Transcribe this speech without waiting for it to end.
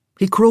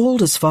He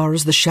crawled as far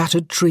as the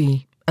shattered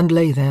tree and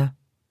lay there,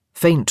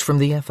 faint from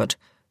the effort.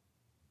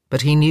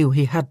 But he knew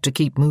he had to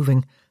keep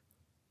moving.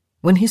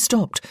 When he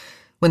stopped,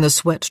 when the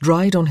sweat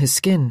dried on his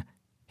skin,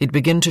 he'd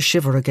begin to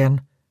shiver again,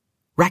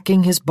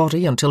 racking his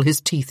body until his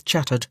teeth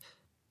chattered.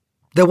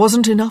 There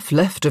wasn't enough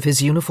left of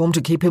his uniform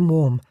to keep him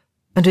warm,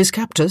 and his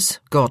captors,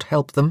 God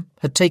help them,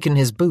 had taken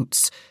his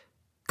boots.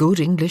 Good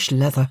English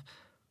leather.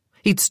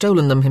 He'd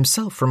stolen them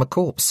himself from a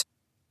corpse.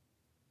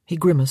 He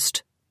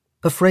grimaced,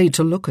 afraid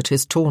to look at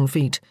his torn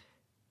feet.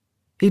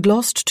 He'd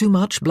lost too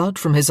much blood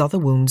from his other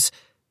wounds.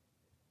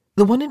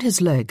 The one in his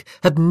leg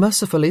had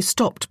mercifully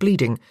stopped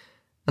bleeding,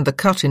 and the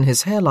cut in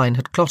his hairline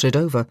had clotted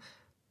over,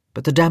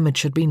 but the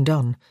damage had been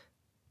done.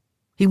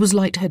 He was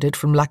lightheaded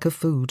from lack of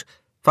food,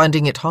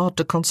 finding it hard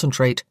to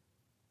concentrate.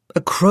 A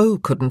crow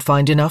couldn't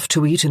find enough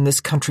to eat in this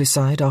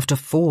countryside after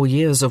 4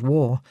 years of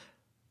war.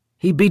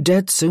 He'd be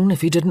dead soon if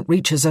he didn't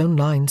reach his own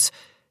lines.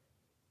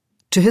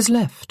 To his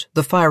left,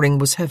 the firing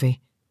was heavy.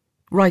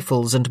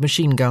 Rifles and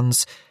machine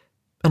guns.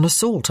 An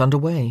assault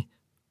underway.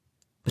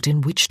 But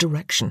in which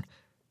direction?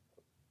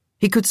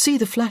 He could see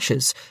the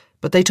flashes,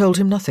 but they told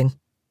him nothing.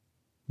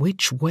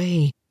 Which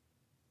way?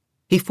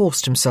 He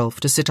forced himself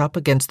to sit up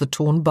against the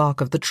torn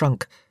bark of the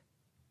trunk.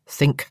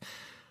 Think.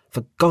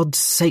 For God's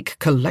sake,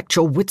 collect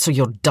your wits or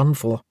you're done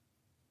for.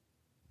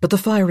 But the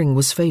firing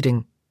was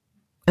fading,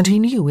 and he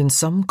knew in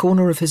some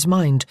corner of his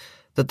mind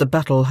that the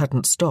battle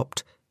hadn't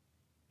stopped.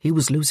 He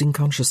was losing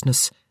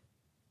consciousness.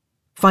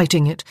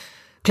 Fighting it,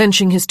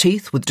 clenching his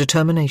teeth with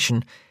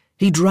determination,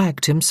 he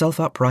dragged himself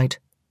upright,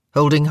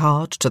 holding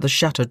hard to the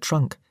shattered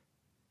trunk.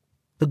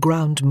 The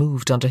ground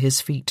moved under his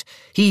feet,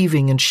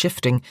 heaving and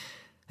shifting,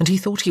 and he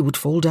thought he would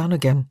fall down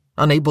again,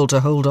 unable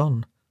to hold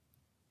on.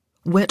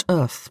 Wet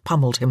earth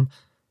pummeled him,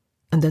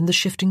 and then the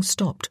shifting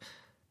stopped,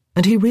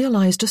 and he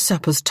realized a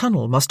sapper's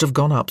tunnel must have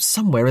gone up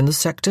somewhere in the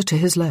sector to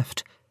his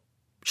left.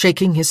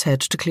 Shaking his head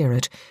to clear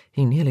it,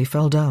 he nearly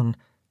fell down.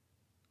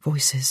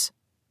 Voices.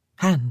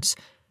 Hands.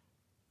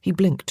 He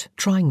blinked,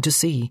 trying to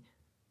see.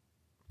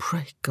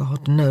 Pray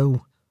God,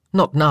 no.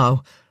 Not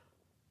now.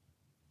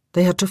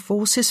 They had to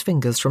force his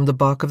fingers from the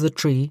bark of the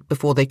tree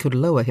before they could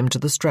lower him to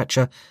the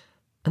stretcher,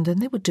 and then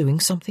they were doing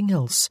something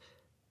else.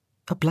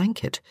 A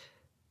blanket.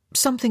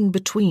 Something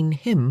between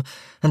him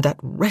and that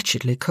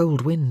wretchedly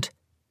cold wind.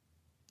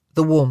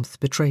 The warmth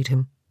betrayed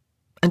him,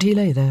 and he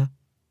lay there,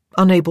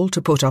 unable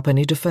to put up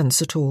any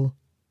defence at all.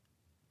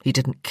 He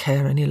didn't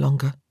care any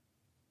longer.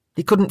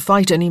 He couldn't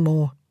fight any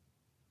more.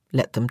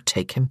 Let them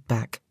take him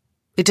back.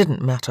 It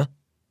didn't matter.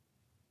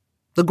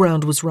 The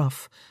ground was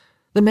rough.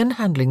 The men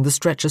handling the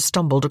stretcher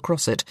stumbled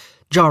across it,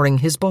 jarring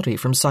his body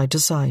from side to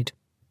side.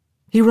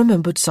 He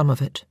remembered some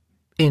of it,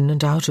 in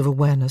and out of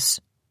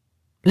awareness,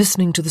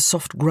 listening to the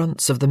soft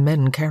grunts of the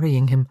men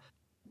carrying him,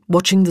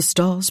 watching the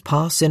stars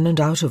pass in and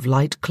out of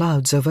light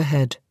clouds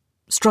overhead,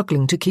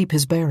 struggling to keep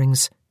his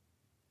bearings.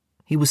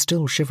 He was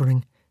still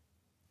shivering,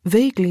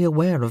 vaguely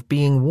aware of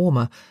being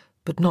warmer,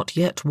 but not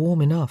yet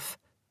warm enough.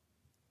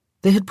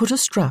 They had put a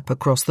strap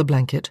across the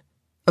blanket,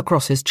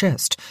 across his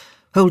chest,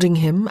 holding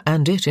him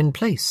and it in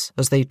place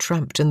as they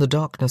tramped in the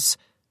darkness.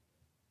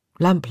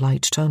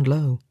 Lamplight turned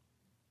low.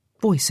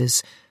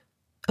 Voices.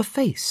 A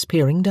face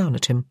peering down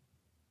at him.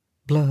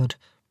 Blurred.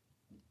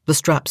 The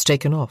straps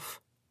taken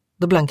off.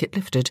 The blanket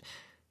lifted.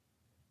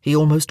 He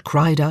almost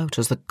cried out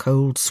as the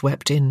cold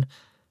swept in.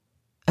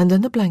 And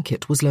then the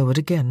blanket was lowered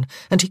again,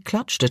 and he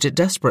clutched at it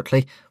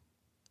desperately.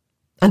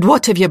 "And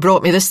what have you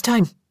brought me this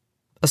time?"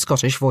 a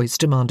Scottish voice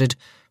demanded.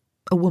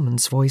 A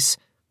woman's voice.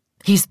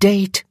 "He's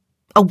dead.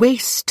 A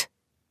waste.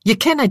 You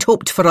ken I'd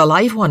hoped for a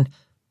live one."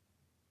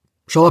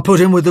 "Shall I put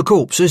him with the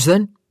corpses,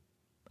 then?"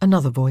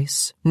 Another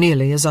voice,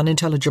 nearly as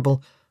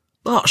unintelligible.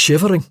 "That's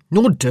shivering.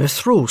 No death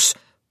throes,"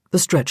 the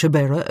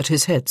stretcher-bearer at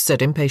his head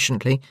said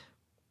impatiently.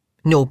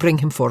 "No, bring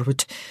him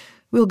forward.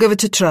 We'll give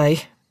it a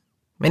try.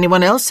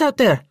 Anyone else out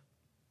there?"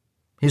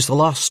 "He's the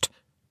last."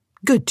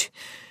 "Good.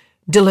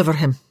 Deliver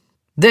him.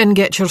 Then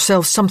get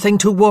yourself something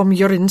to warm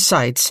your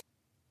insides."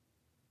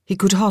 He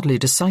could hardly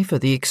decipher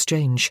the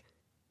exchange.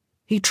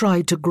 He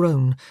tried to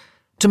groan,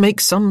 to make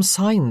some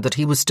sign that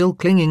he was still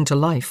clinging to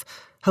life,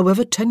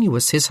 however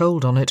tenuous his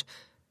hold on it.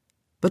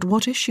 But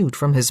what issued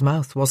from his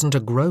mouth wasn't a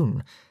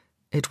groan.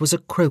 It was a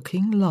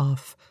croaking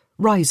laugh,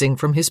 rising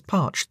from his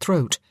parched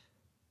throat.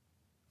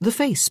 The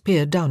face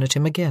peered down at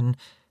him again.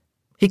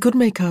 He could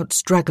make out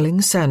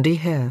straggling sandy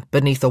hair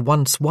beneath a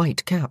once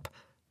white cap,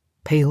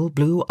 pale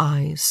blue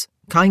eyes,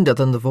 kinder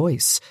than the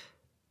voice,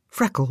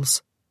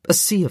 freckles, a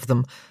sea of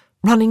them,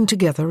 running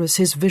together as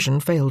his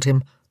vision failed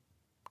him.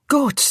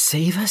 "God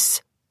save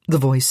us," the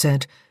voice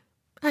said.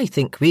 "I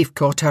think we've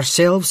caught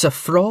ourselves a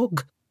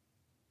frog."